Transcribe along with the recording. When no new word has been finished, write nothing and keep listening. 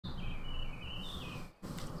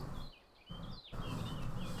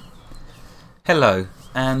Hello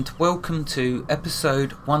and welcome to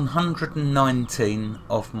episode 119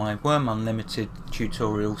 of my Wurm Unlimited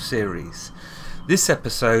tutorial series. This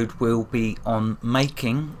episode will be on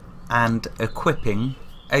making and equipping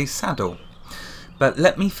a saddle. But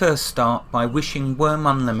let me first start by wishing Wurm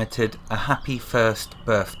Unlimited a happy first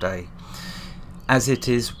birthday, as it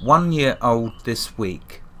is 1 year old this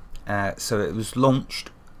week. So it was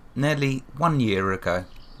launched nearly 1 year ago.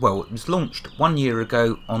 Well, it was launched 1 year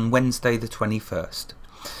ago on Wednesday the 21st.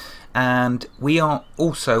 And we are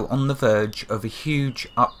also on the verge of a huge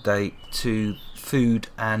update to food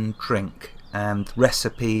and drink and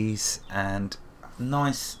recipes, and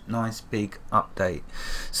nice big update.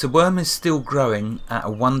 So Wurm is still growing at a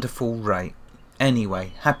wonderful rate.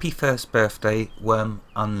 Anyway, happy first birthday, Wurm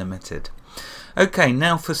Unlimited. Okay,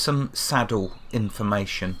 now for some saddle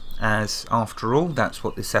information, as after all that's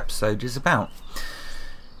what this episode is about.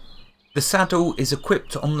 The saddle is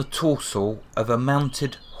equipped on the torso of a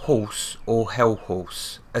mounted horse or hell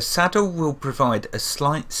horse. A saddle will provide a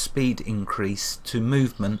slight speed increase to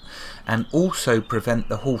movement and also prevent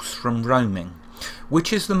the horse from roaming,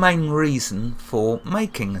 which is the main reason for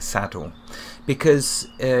making a saddle. Because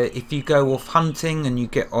if you go off hunting and you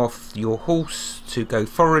get off your horse to go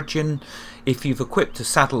foraging, if you've equipped a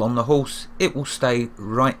saddle on the horse, it will stay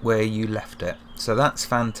right where you left it. So that's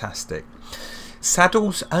fantastic.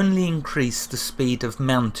 Saddles only increase the speed of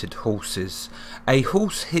mounted horses. A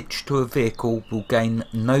horse hitched to a vehicle will gain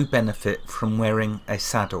no benefit from wearing a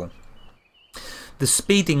saddle. The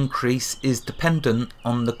speed increase is dependent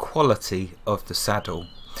on the quality of the saddle.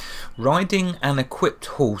 Riding an equipped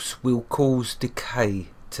horse will cause decay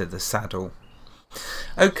to the saddle.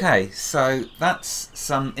 Okay, so that's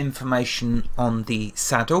some information on the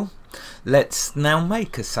saddle. Let's now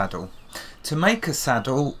make a saddle. To make a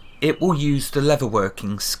saddle, it will use the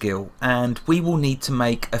leatherworking skill, and we will need to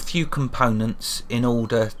make a few components in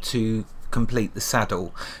order to complete the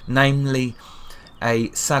saddle, namely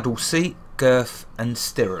a saddle seat, girth and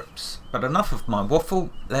stirrups. But enough of my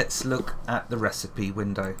waffle, let's look at the recipe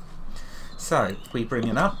window. So if we bring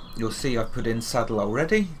it up, you'll see I've put in saddle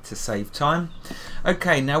already to save time.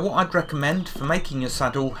 Okay, now what I'd recommend for making your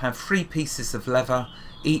saddle, have 3 pieces of leather,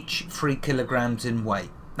 each 3 kilograms in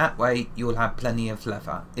weight. That way you'll have plenty of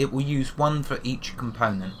leather. It will use 1 for each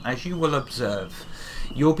component. As you will observe,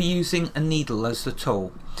 you'll be using a needle as the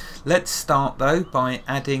tool. Let's start though by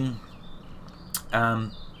adding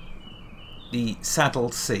the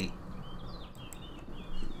saddle seat.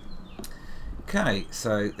 Okay,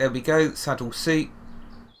 so there we go, saddle seat,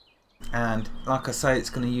 and like I say, it's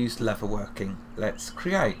going to use leather working. Let's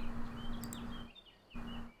create.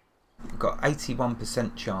 We've got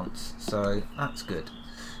 81% chance, so that's good.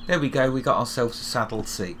 There we go, we got ourselves a saddle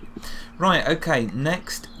seat. Right, okay,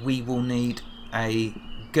 next we will need a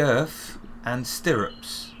girth and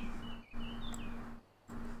stirrups.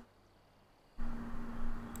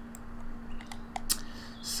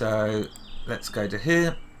 So let's go to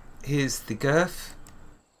here. Here's the girth.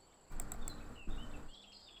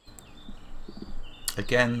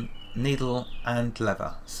 Again, needle and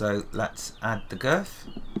leather. So let's add the girth.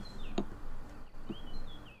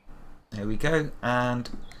 There we go, and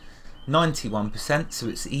 91%, so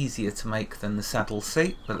it's easier to make than the saddle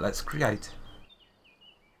seat, but let's create.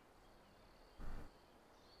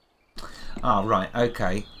 Ah, right,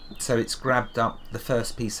 okay, so it's grabbed up the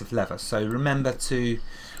first piece of leather. So remember to,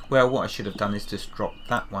 well, what I should have done is just drop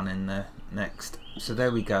that one in there next. So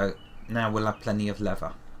there we go, now we'll have plenty of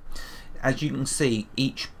leather. As you can see,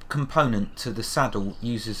 each component to the saddle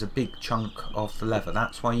uses a big chunk of the leather.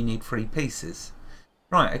 That's why you need 3 pieces.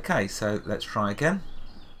 Right, okay, so let's try again.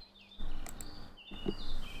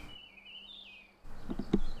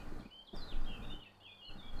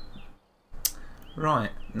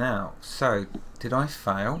 Right, now, so, did I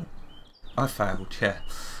fail? I failed, yeah.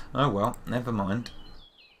 Oh well, never mind.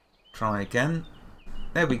 Try again.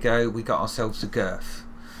 There we go, we got ourselves a girth.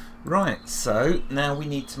 Right, so, now we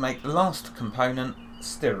need to make the last component,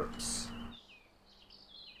 stirrups.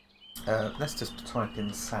 Let's just type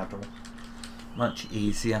in saddle. Much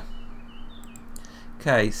easier.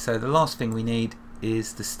 Okay, so the last thing we need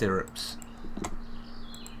is the stirrups.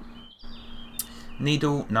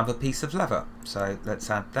 Needle, another piece of leather, so let's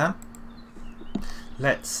add that.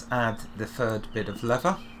 Let's add the 3rd bit of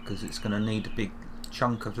leather, because it's going to need a big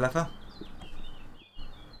chunk of leather.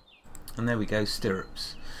 And there we go,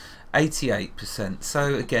 stirrups. 88%,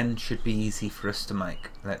 so again should be easy for us to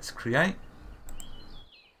make. Let's create.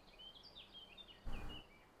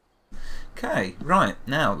 Okay, right,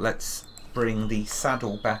 now let's bring the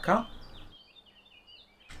saddle back up.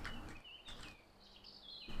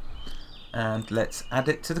 And let's add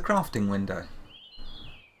it to the crafting window.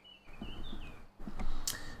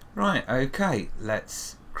 Right, okay,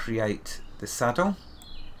 let's create the saddle.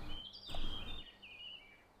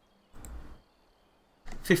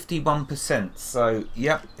 51%, so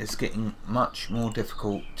yep, it's getting much more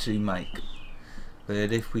difficult to make.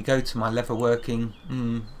 But if we go to my leather working,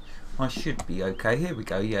 I should be okay. Here we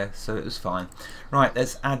go, yeah, so it was fine. Right,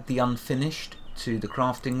 let's add the unfinished to the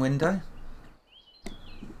crafting window.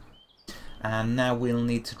 And now we'll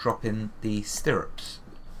need to drop in the stirrups.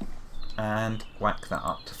 And whack that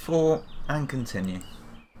up to 4 and continue.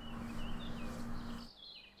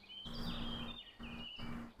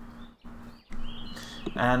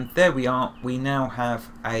 And there we are, we now have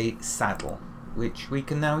a saddle which we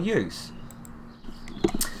can now use.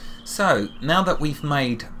 So now that we've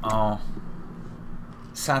made our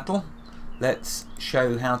saddle, let's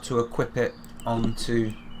show how to equip it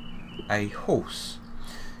onto a horse,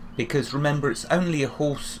 because remember, it's only a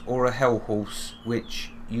horse or a hell horse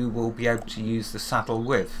which you will be able to use the saddle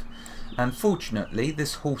with. And fortunately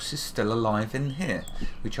this horse is still alive in here,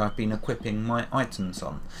 which I've been equipping my items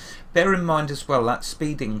on. Bear in mind as well that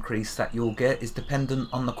speed increase that you'll get is dependent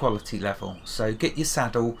on the quality level, so get your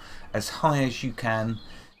saddle as high as you can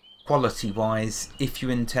quality wise if you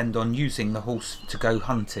intend on using the horse to go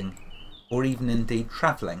hunting or even indeed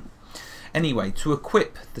travelling. Anyway, to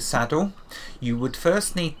equip the saddle you would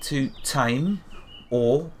first need to tame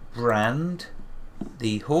or brand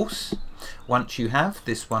the horse. Once you have,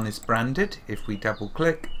 this one is branded. If we double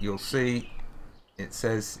click, you'll see it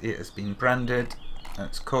says it has been branded.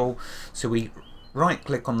 That's cool. So we right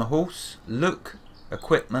click on the horse, look,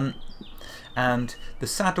 equipment, and the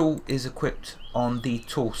saddle is equipped on the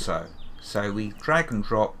torso. So we drag and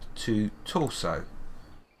drop to torso.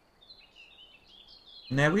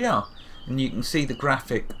 And there we are. And you can see the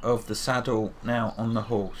graphic of the saddle now on the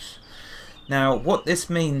horse. Now what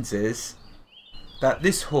this means is that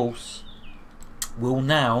this horse will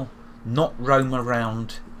now not roam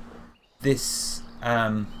around this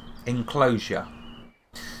enclosure.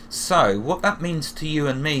 So what that means to you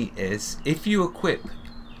and me is, if you equip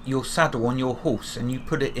your saddle on your horse and you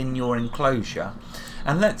put it in your enclosure,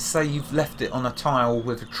 and let's say you've left it on a tile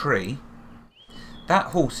with a tree, that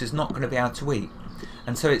horse is not going to be able to eat,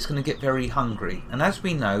 and so it's going to get very hungry. And as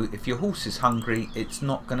we know, if your horse is hungry, it's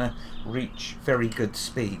not going to reach very good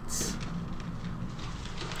speeds.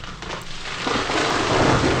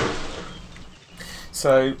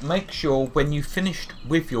 So make sure when you've finished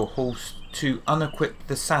with your horse to unequip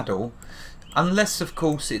the saddle, unless of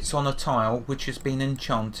course it's on a tile which has been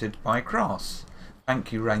enchanted by grass.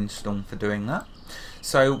 Thank you Rainstorm for doing that.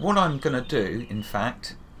 So what I'm going to do in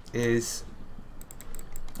fact is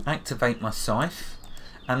activate my scythe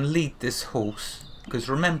and lead this horse, because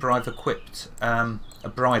remember I've equipped a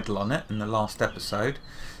bridle on it in the last episode.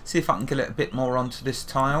 See if I can get it a bit more onto this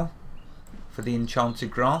tile for the enchanted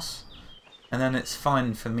grass. And then it's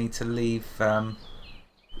fine for me to leave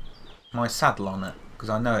my saddle on it, because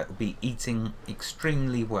I know it will be eating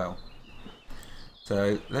extremely well.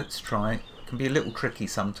 So let's try. It can be a little tricky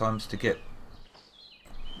sometimes to get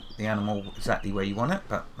the animal exactly where you want it,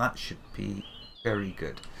 but that should be very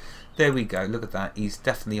good. There we go, look at that, he's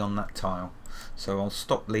definitely on that tile. So I'll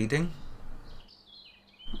stop leading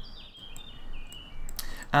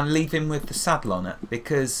and leave him with the saddle on it,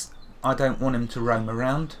 because I don't want him to roam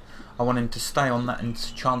around. I want him to stay on that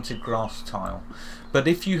enchanted grass tile. But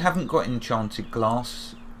if you haven't got enchanted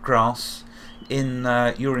grass in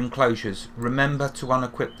your enclosures, remember to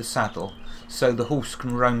unequip the saddle so the horse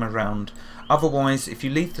can roam around. Otherwise, if you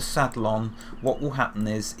leave the saddle on, what will happen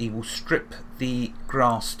is he will strip the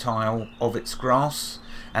grass tile of its grass,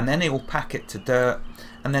 and then he will pack it to dirt,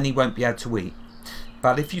 and then he won't be able to eat.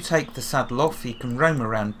 But if you take the saddle off, he can roam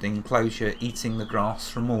around the enclosure eating the grass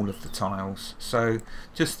from all of the tiles. So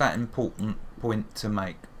just that important point to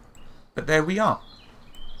make. But there we are.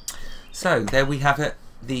 So there we have it,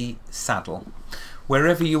 the saddle.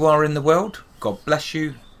 Wherever you are in the world, God bless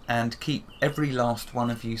you and keep every last one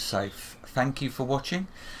of you safe. Thank you for watching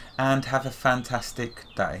and have a fantastic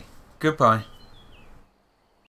day. Goodbye.